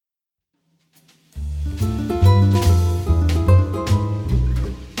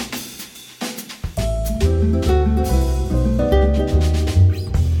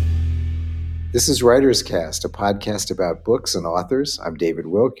This is Writer's Cast, a podcast about books and authors. I'm David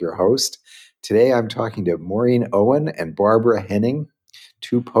Wilk, your host. Today I'm talking to Maureen Owen and Barbara Henning,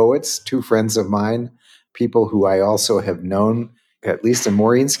 two poets, two friends of mine, people who I also have known, at least in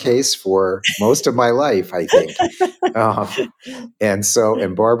Maureen's case, for most of my life, I think.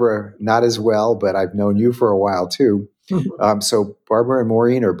 And Barbara, not as well, but I've known you for a while too. So Barbara and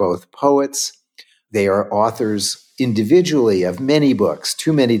Maureen are both poets. They are authors individually of many books,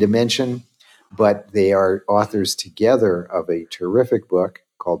 too many to mention, but they are authors together of a terrific book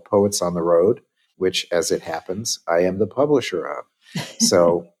called Poets on the Road, which, as it happens, I am the publisher of.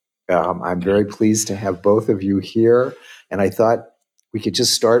 So I'm very pleased to have both of you here. And I thought we could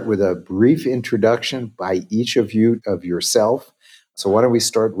just start with a brief introduction by each of you of yourself. So why don't we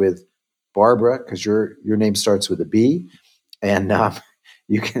start with Barbara, because your name starts with a B, and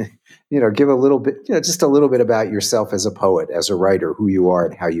you can give a little bit, just a little bit about yourself as a poet, as a writer, who you are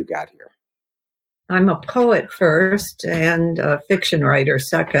and how you got here. I'm a poet first and a fiction writer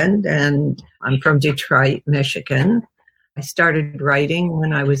second, and I'm from Detroit, Michigan. I started writing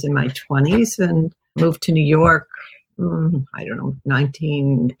when I was in my 20s and moved to New York,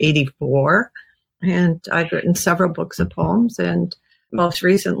 1984. And I've written several books of poems, and most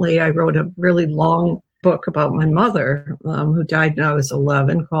recently I wrote a really long book about my mother, who died when I was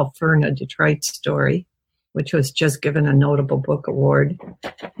 11, called Fern, a Detroit Story, which was just given a Notable Book Award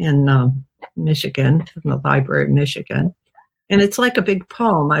in Michigan, from the Library of Michigan. And it's like a big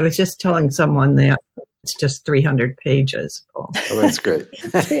poem. I was just telling someone that it's just 300 pages. Oh, that's great.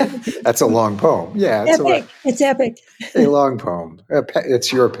 That's a long poem. Yeah. It's epic. A long poem.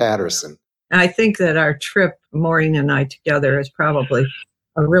 It's your Patterson. I think that our trip, Maureen and I together, is probably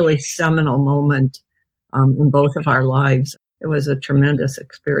a really seminal moment in both of our lives. It was a tremendous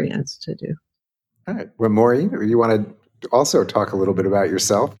experience to do. All right. Well, Maureen, you want to also talk a little bit about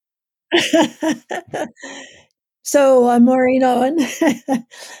yourself? So I'm Maureen Owen.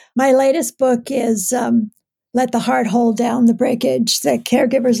 My latest book is Let the Heart Hold Down the Breakage, the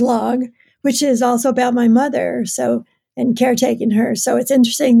Caregiver's Log, which is also about my mother, and caretaking her. So it's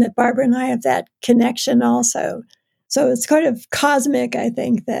interesting that Barbara and I have that connection also. So it's kind of cosmic, I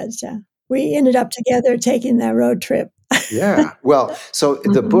think, that we ended up together taking that road trip. Yeah. Well, so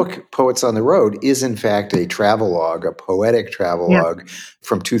the book Poets on the Road is in fact a travelogue, a poetic travelogue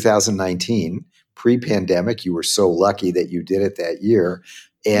from 2019, pre-pandemic. You were so lucky that you did it that year.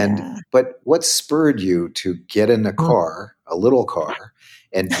 But what spurred you to get in a car, a little car,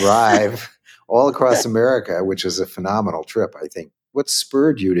 and drive all across America, which is a phenomenal trip, I think? What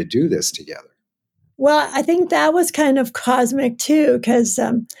spurred you to do this together? Well, I think that was kind of cosmic too, because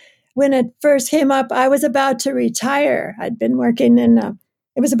when it first came up, I was about to retire. I'd been working it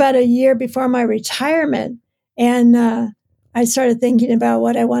was about a year before my retirement. And I started thinking about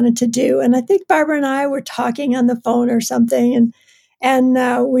what I wanted to do. And I think Barbara and I were talking on the phone or something.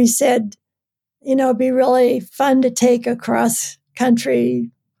 And we said, it'd be really fun to take a cross-country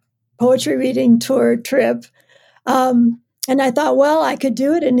poetry reading tour trip. And I thought, well, I could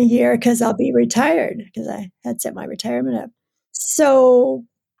do it in a year because I'll be retired, because I had set my retirement up. So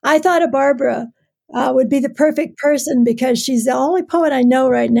I thought of Barbara would be the perfect person because she's the only poet I know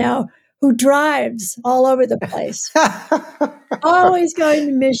right now who drives all over the place. Always going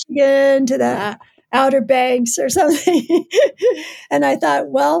to Michigan, to the Outer Banks or something. And I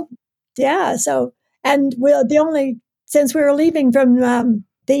thought, well, yeah. So, since we were leaving from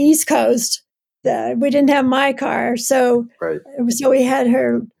the East Coast, we didn't have my car. So we had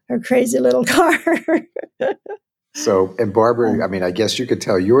her crazy little car. So, and Barbara, I guess you could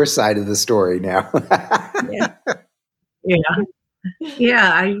tell your side of the story now.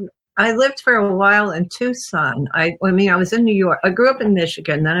 Yeah. I lived for a while in Tucson. I was in New York. I grew up in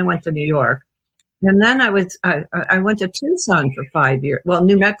Michigan, then I went to New York. And then I went to Tucson for 5 years. Well,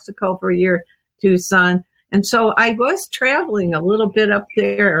 New Mexico for a year, Tucson. And so I was traveling a little bit up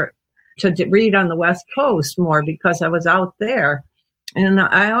there to read on the West Coast more because I was out there. And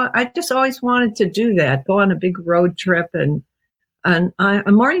I just always wanted to do that, go on a big road trip. And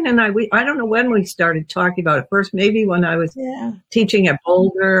Maureen and I don't know when we started talking about it. First, maybe when I was teaching at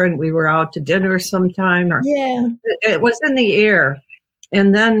Boulder and we were out to dinner sometime. It was in the air.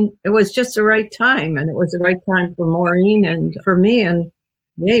 And then it was just the right time. And it was the right time for Maureen and for me. And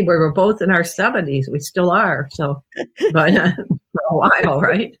we were both in our 70s. We still are. So, but for a while,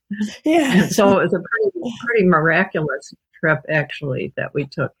 right? Yeah. And so it was a pretty miraculous trip, actually, that we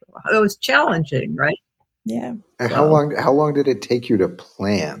took. It was challenging, right? Yeah. And how long did it take you to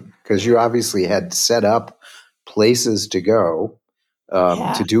plan? Because you obviously had set up places to go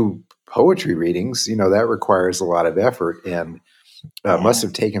to do poetry readings. That requires a lot of effort. And Must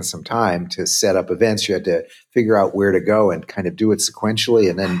have taken some time to set up events. You had to figure out where to go and kind of do it sequentially,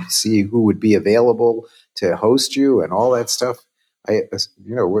 and then see who would be available to host you and all that stuff.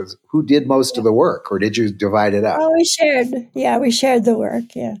 Who did most of the work, or did you divide it up? Oh, we shared the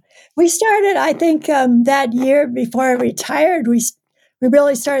work. Yeah, we started. I think that year before I retired, we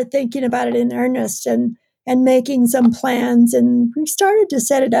really started thinking about it in earnest and making some plans, and we started to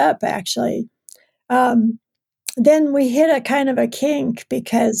set it up. Actually, then we hit a kind of a kink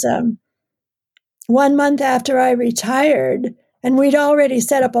because 1 month after I retired, and we'd already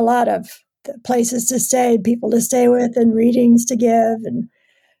set up a lot of places to stay, people to stay with, and readings to give, and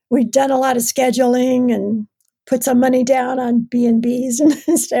we'd done a lot of scheduling and put some money down on B&Bs and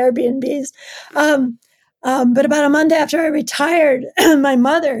Airbnbs. But about a month after I retired, my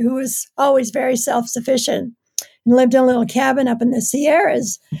mother, who was always very self-sufficient and lived in a little cabin up in the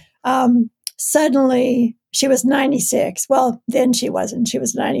Sierras, suddenly she was 96. Well, then she wasn't. She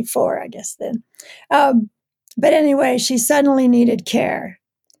was 94, I guess, then. But anyway, she suddenly needed care.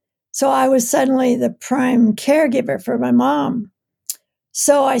 So I was suddenly the prime caregiver for my mom.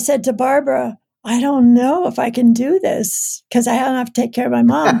 So I said to Barbara, I don't know if I can do this because I don't have to take care of my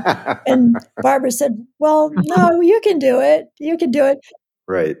mom. And Barbara said, well, no, you can do it. You can do it.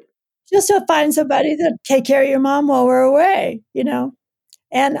 Right. Just to find somebody to take care of your mom while we're away,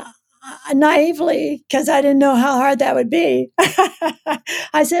 And naively, because I didn't know how hard that would be,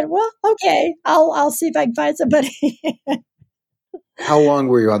 I said, well, okay, I'll see if I can find somebody. How long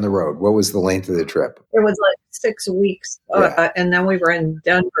were you on the road? What was the length of the trip? It was like 6 weeks. And then we were in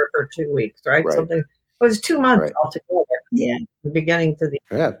Denver for 2 weeks, right? Something. It was 2 months altogether. Yeah. The beginning to the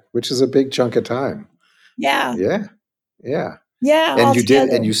end. Yeah, which is a big chunk of time. Yeah. Yeah. Yeah. Yeah. And you did,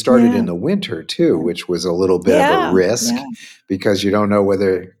 and you started in the winter too, which was a little bit of a risk because you don't know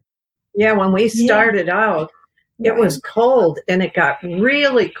whether. Yeah, when we started out, it was cold and it got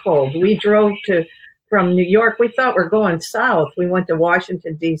really cold. We drove from New York. We thought we were going south. We went to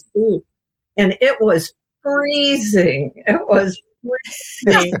Washington, D.C., and it was freezing. It was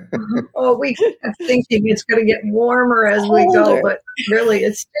freezing. We kept thinking it's going to get warmer as we go, but really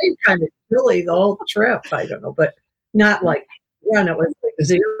it stayed kind of chilly the whole trip. I don't know, but not like when it was like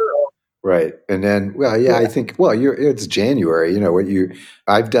 0. Right. And then, I think, it's January,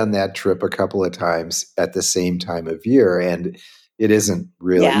 I've done that trip a couple of times at the same time of year, and it isn't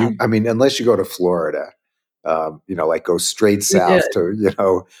really, unless you go to Florida, like go straight south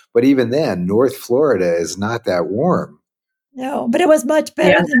to, but even then, North Florida is not that warm. No, but it was much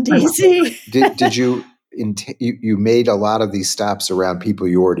better than DC. Did you, you made a lot of these stops around people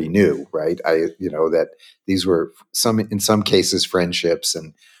you already knew, right? That these were in some cases, friendships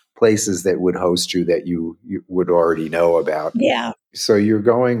and places that would host you that you would already know about. Yeah. So you're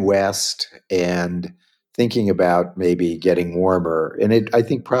going west and thinking about maybe getting warmer. And I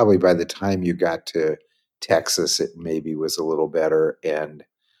think probably by the time you got to Texas, it maybe was a little better and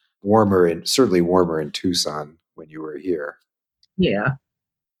warmer, and certainly warmer in Tucson when you were here. Yeah.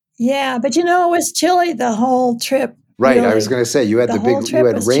 Yeah. But it was chilly the whole trip. Right. Really. I was going to say you had you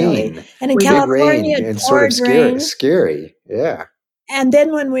had rain. Chilly. And in California, it poured sort of scary. Yeah. And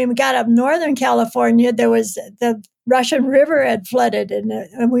then when we got up northern California, there was the Russian River had flooded,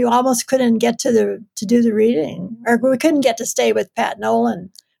 and we almost couldn't get to do the reading, or we couldn't get to stay with Pat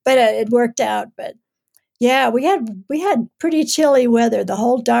Nolan. But it worked out. But yeah, we had pretty chilly weather the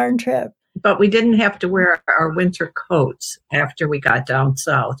whole darn trip. But we didn't have to wear our winter coats after we got down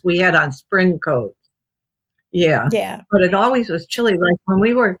south. We had on spring coats. Yeah. Yeah. But it always was chilly. Like when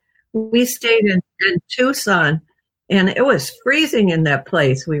we stayed in Tucson. And it was freezing in that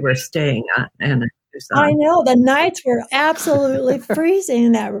place we were staying at. And I know the nights were absolutely freezing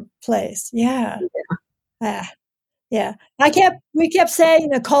in that place. Yeah. Yeah. We kept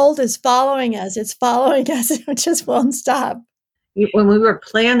saying the cold is following us. It's following us. It just won't stop. When we were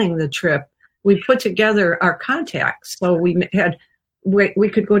planning the trip, we put together our contacts. So we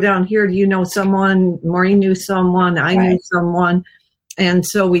could go down here. Do you know someone? Maureen knew someone. I knew someone. And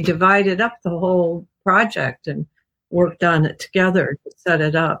so we divided up the whole project and worked on it together to set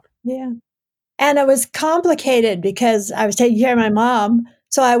it up. Yeah. And it was complicated because I was taking care of my mom.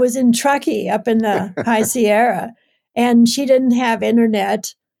 So I was in Truckee up in the High Sierra, and she didn't have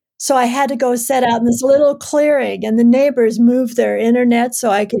internet. So I had to go set out in this little clearing, and the neighbors moved their internet so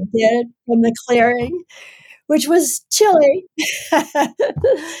I could get it from the clearing, which was chilly.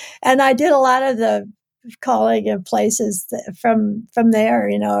 And I did a lot of the calling of places from there,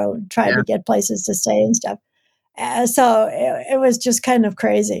 trying to get places to stay and stuff. So it was just kind of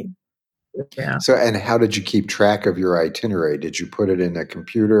crazy. Yeah. So, and how did you keep track of your itinerary? Did you put it in a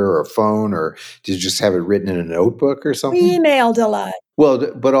computer or a phone, or did you just have it written in a notebook or We something? emailed a lot.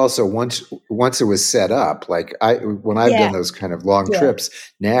 Well, but also once it was set up, like when I've Yeah. done those kind of long Yeah. trips,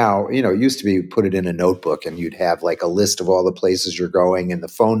 now, it used to be put it in a notebook and you'd have like a list of all the places you're going and the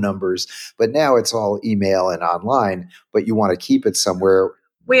phone numbers, but now it's all email and online, but you want to keep it somewhere.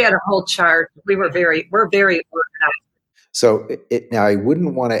 We had a whole chart. We're very organized. So now I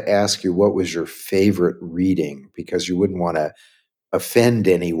wouldn't want to ask you what was your favorite reading because you wouldn't want to offend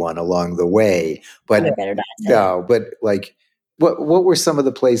anyone along the way, but I better not say. no, but like what were some of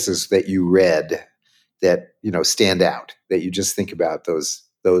the places that you read that stand out that you just think about those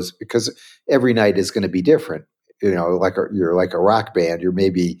because every night is going to be different, you're like a rock band, you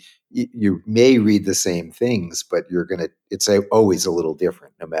may read the same things, but it's always a little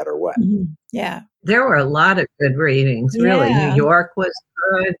different no matter what. Mhm. Yeah. There were a lot of good readings, really. New Yeah. York was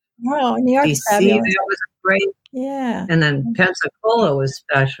good. Oh, New York's DC, fabulous. that was great. Yeah. And then Pensacola was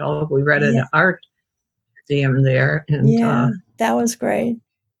special. We read Yeah. an art museum there. And Yeah, that was great.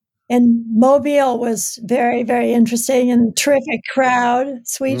 And Mobile was very, very interesting and terrific crowd,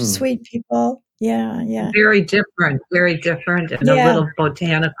 sweet people. Yeah, yeah. very different, and a Yeah. little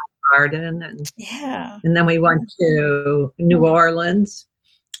botanical garden. Yeah. And then we went to New Orleans,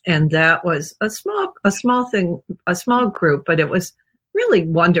 and that was a small thing, a small group, but it was really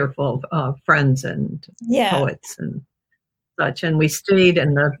wonderful friends and Yeah. poets and such. And we stayed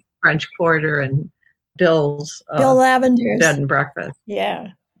in the French Quarter and Bill Lavender's bed and breakfast. Yeah.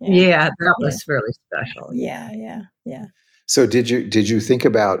 Yeah, that was really special. Yeah. So did you think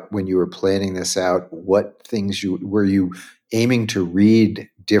about when you were planning this out, what things were you aiming to read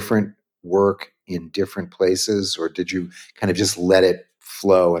different work in different places, or did you kind of just let it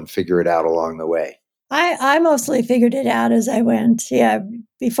flow and figure it out along the way? I mostly figured it out as I went. Yeah,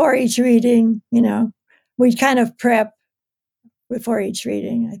 before each reading, we kind of prep before each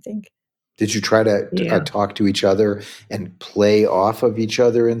reading, I think. Did you try to talk to each other and play off of each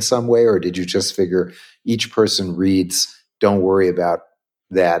other in some way, or did you just figure each person reads, don't worry about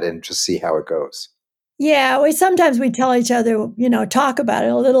that, and just see how it goes? Yeah, sometimes we tell each other, talk about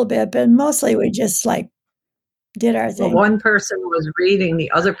it a little bit, but mostly we just did our thing. Well, one person was reading, the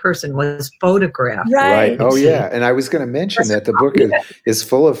other person was photographing. Right. Oh, yeah. And I was going to mention that the book is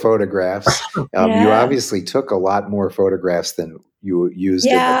full of photographs. Yeah. You obviously took a lot more photographs than you used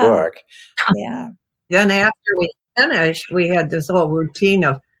in the book. Yeah. Then after we finished, we had this whole routine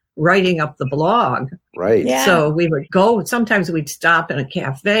of writing up the blog. Right. Yeah. So we would go, sometimes we'd stop in a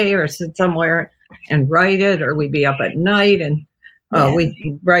cafe or sit somewhere and write it, or we'd be up at night and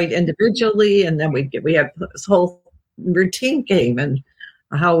we'd write individually, and then we had this whole routine game and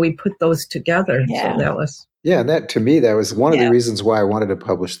how we put those together. Yeah. So that was... Yeah, and that to me, that was one of the reasons why I wanted to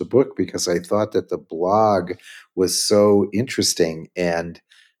publish the book, because I thought that the blog was so interesting. And,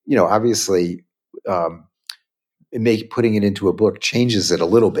 obviously, putting it into a book changes it a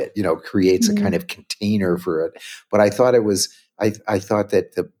little bit, creates a kind of container for it. But I thought I thought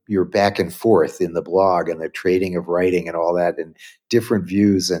that your back and forth in the blog and the trading of writing and all that and different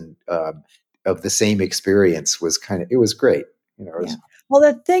views and of the same experience it was great. Well,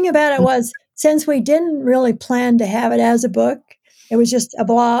 the thing about it was, since we didn't really plan to have it as a book, it was just a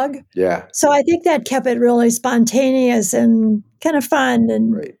blog. Yeah. So I think that kept it really spontaneous and kind of fun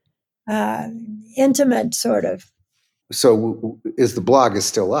and intimate, sort of. So the blog is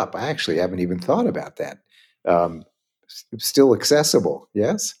still up? I actually haven't even thought about that. Still accessible,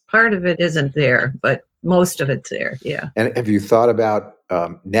 yes? Part of it isn't there, but most of it's there, yeah. And have you thought about,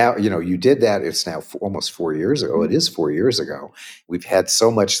 now, you did that, it's now almost 4 years ago. It is 4 years ago. We've had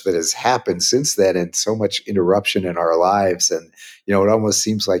so much that has happened since then and so much interruption in our lives. And, it almost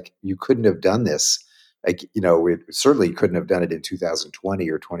seems like you couldn't have done this. Like, we certainly couldn't have done it in 2020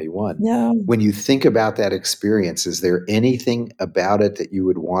 or 21. No. When you think about that experience, is there anything about it that you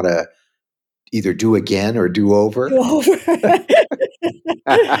would want to either do again or do over?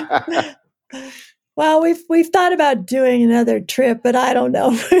 Well, we've thought about doing another trip, but I don't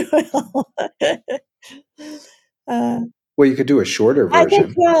know if we will. Well, you could do a shorter version. I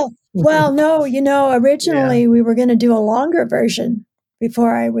think, no, originally we were going to do a longer version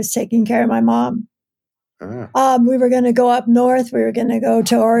before I was taking care of my mom. We were going to go up north. We were going to go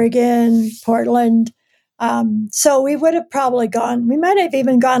to Oregon, Portland. So we would have probably gone, we might have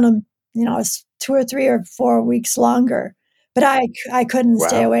even gone, 2 or 3 or 4 weeks longer. But I couldn't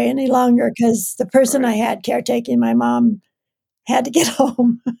stay away any longer because the person I had caretaking my mom had to get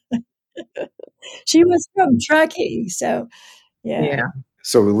home. She was from Truckee, so yeah.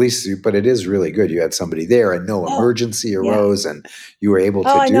 So at least, but it is really good. You had somebody there, and no emergency arose, and you were able to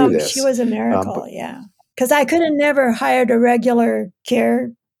I do know. this. She was a miracle. Yeah. Because I could have never hired a regular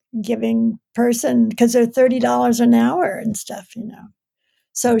caregiving person because they're $30 an hour and stuff,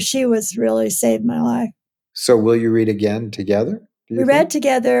 So she was really saved my life. So will you read again together? We read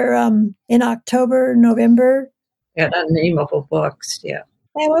together in October, November. And unnameable books. Yeah.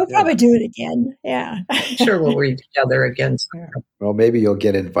 And we'll probably do it again. Yeah. I'm sure we'll read together again. Well, maybe you'll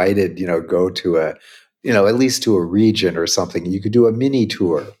get invited, go to at least to a region or something. You could do a mini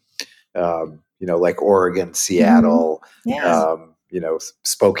tour, like Oregon, Seattle,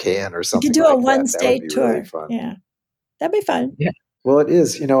 Spokane or something. You could do like a one-state tour. Really fun. Yeah. That'd be fun. Yeah. Well, it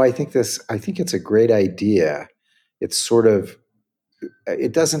is. I think it's a great idea. It's sort of,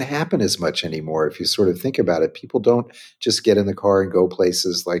 it doesn't happen as much anymore. If you sort of think about it, people don't just get in the car and go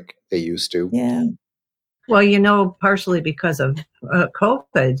places like they used to. Yeah. Well, partially because of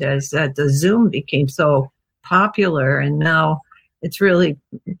COVID, as the Zoom became so popular, and now it's really,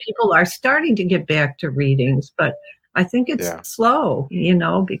 people are starting to get back to readings, but I think it's slow,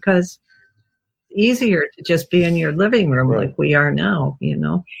 because it's easier to just be in your living room like we are now,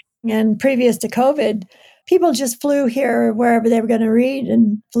 And previous to COVID, people just flew here wherever they were going to read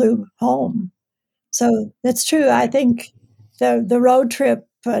and flew home. So that's true. I think the road trip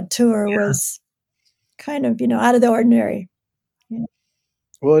tour was kind of, out of the ordinary. Yeah.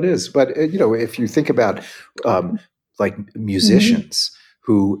 Well, it is. But, if you think about like musicians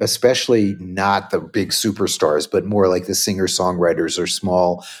who, especially not the big superstars, but more like the singer-songwriters or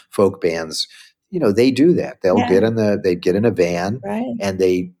small folk bands, they do that. They'll they get in a van and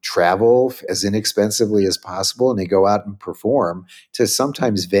they travel as inexpensively as possible, and they go out and perform to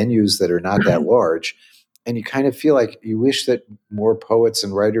sometimes venues that are not that large. And you kind of feel like you wish that more poets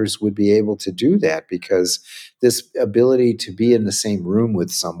and writers would be able to do that, because this ability to be in the same room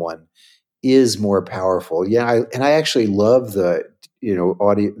with someone is more powerful. Yeah, I actually love the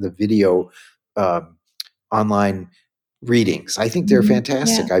the video online readings. I think they're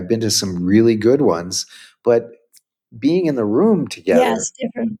fantastic. Yeah. I've been to some really good ones, but being in the room together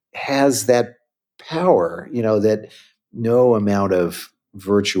has that power, that no amount of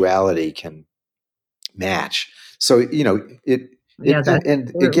virtuality can match. So, and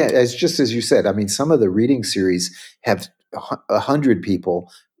again, as you said, I mean, some of the reading series have 100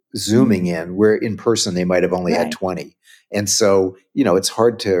 people Zooming in, where in person they might have only had 20. And so, it's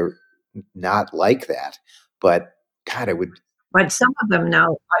hard to not like that, but God, it would. But some of them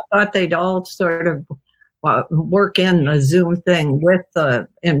now, I thought they'd all sort of work in the Zoom thing with the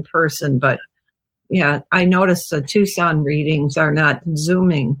in person. But yeah, I noticed the Tucson readings are not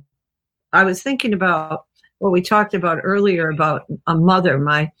Zooming. I was thinking about what we talked about earlier about a mother,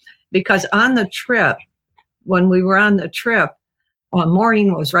 because on the trip, when we were on the trip,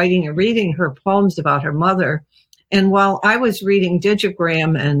 Maureen was reading her poems about her mother. And while I was reading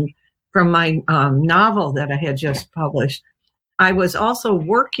Digigram and from my novel that I had just published, I was also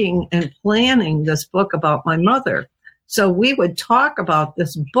working and planning this book about my mother. So we would talk about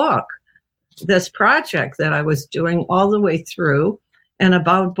this book, this project that I was doing all the way through, and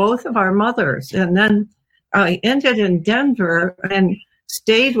about both of our mothers. And then I ended in Denver and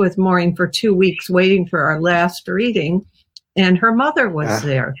stayed with Maureen for 2 weeks waiting for our last reading, and her mother was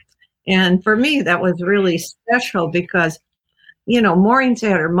there. And for me, that was really special because, Maureen's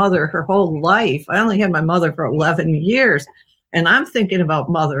had her mother her whole life. I only had my mother for 11 years, and I'm thinking about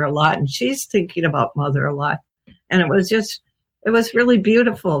mother a lot, and she's thinking about mother a lot. And it was really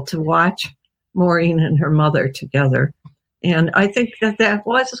beautiful to watch Maureen and her mother together. And I think that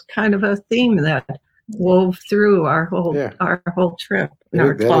was kind of a theme that wove through our whole trip. And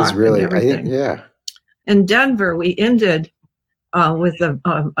our talk is really, and everything. In Denver, we ended with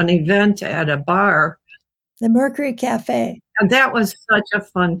an event at a bar, the Mercury Cafe, and that was such a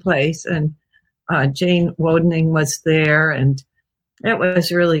fun place. And Jane Wodening was there, and it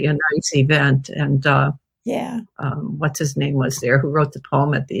was really a nice event. And what's his name was there, who wrote the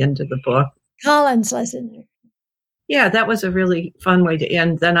poem at the end of the book? Collins Lesson. Yeah, that was a really fun way to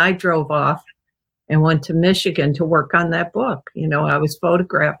end. Then I drove off and went to Michigan to work on that book. I was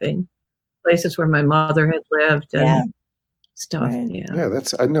photographing places where my mother had lived and stuff. Right. Yeah,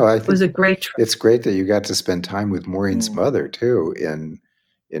 I know. I think it was a great trip. It's great that you got to spend time with Maureen's mother too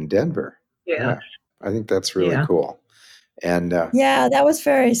in Denver. Yeah. I think that's really cool. And that was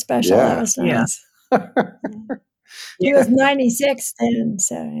very special. That was nice. He was 96 then,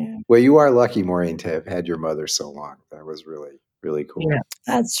 so Well, you are lucky, Maureen, to have had your mother so long. That was really, really cool. Yeah,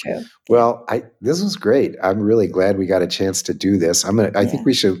 that's true. Well, this was great. I'm really glad we got a chance to do this. I think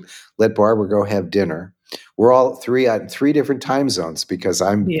we should let Barbara go have dinner. we're all on three different time zones because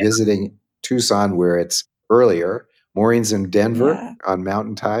I'm visiting Tucson where it's earlier. Maureen's in Denver on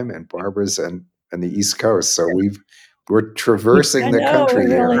Mountain Time, and Barbara's on the East Coast. So we're traversing the country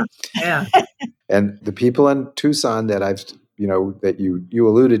here. Yeah. And the people in Tucson that that you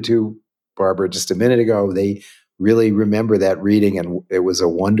alluded to, Barbara, just a minute ago, they really remember that reading, and it was a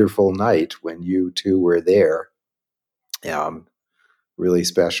wonderful night when you two were there. Really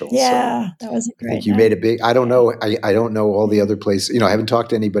special. Yeah, so that was a great I think you night. made a big, I don't know. I don't know all the other places, I haven't talked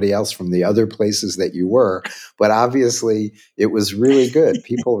to anybody else from the other places that you were, but obviously it was really good.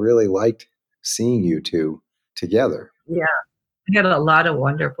 People really liked seeing you two together. Yeah. I had a lot of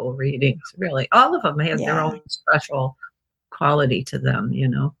wonderful readings, really. All of them had their own special quality to them,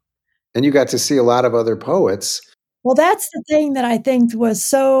 And you got to see a lot of other poets. Well, that's the thing that I think was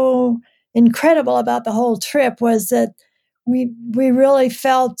so incredible about the whole trip was that we really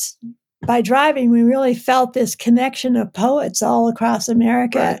felt, by driving, we really felt this connection of poets all across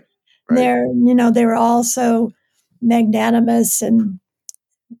America. Right. They were all so magnanimous, and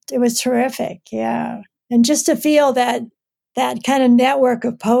it was terrific. Yeah. And just to feel that kind of network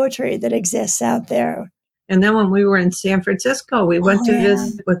of poetry that exists out there. And then when we were in San Francisco, we went to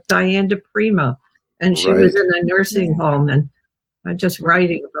visit with Diane DePrima, and she was in a nursing home, and I'm just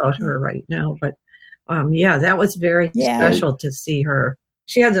writing about her right now. But that was very special to see her.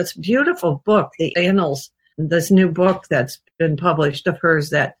 She had this beautiful book, The Annals, this new book that's been published of hers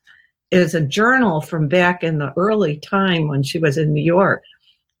that is a journal from back in the early time when she was in New York.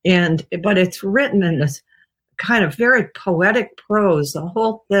 But it's written in this kind of very poetic prose, the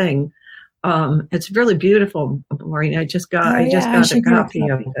whole thing. It's really beautiful, Maureen. I just got a copy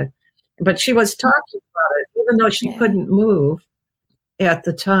of it. But she was talking about it, even though she couldn't move at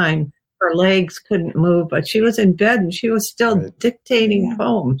the time. Her legs couldn't move, but she was in bed and she was still dictating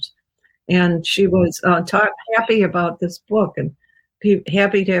poems. And she was happy about this book and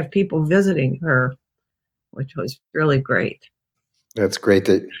happy to have people visiting her, which was really great. That's great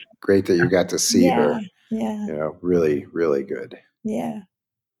that you got to see her. Yeah. Really, really good. Yeah.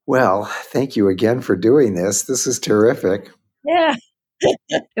 Well, thank you again for doing this. This is terrific. Yeah.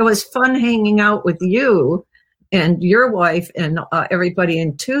 It was fun hanging out with you and your wife and everybody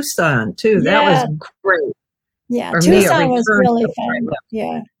in Tucson too. That was great. Yeah, Tucson was really fun.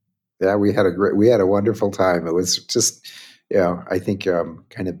 Yeah. Yeah, we had a wonderful time. It was just, I think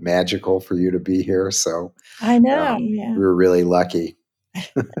kind of magical for you to be here. So I know. We were really lucky.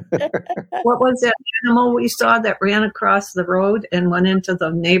 What was that animal we saw that ran across the road and went into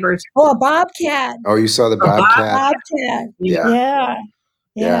the neighbor's? Oh, a bobcat. Oh, you saw the bobcat? Bobcat. Yeah.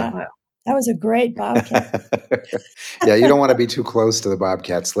 That was a great bobcat. Yeah, you don't want to be too close to the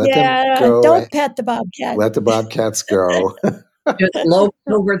bobcats. Let them go. Don't pet the bobcat. Let the bobcats go. Just loped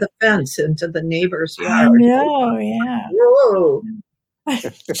over the fence into the neighbor's yard. I know, yeah. Whoa.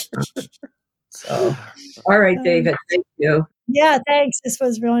 So, all right, David, thank you. Yeah, thanks. This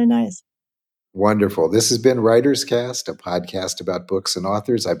was really nice. Wonderful. This has been Writers Cast, a podcast about books and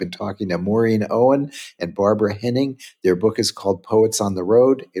authors. I've been talking to Maureen Owen and Barbara Henning. Their book is called Poets on the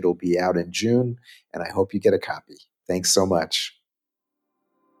Road. It'll be out in June, and I hope you get a copy. Thanks so much.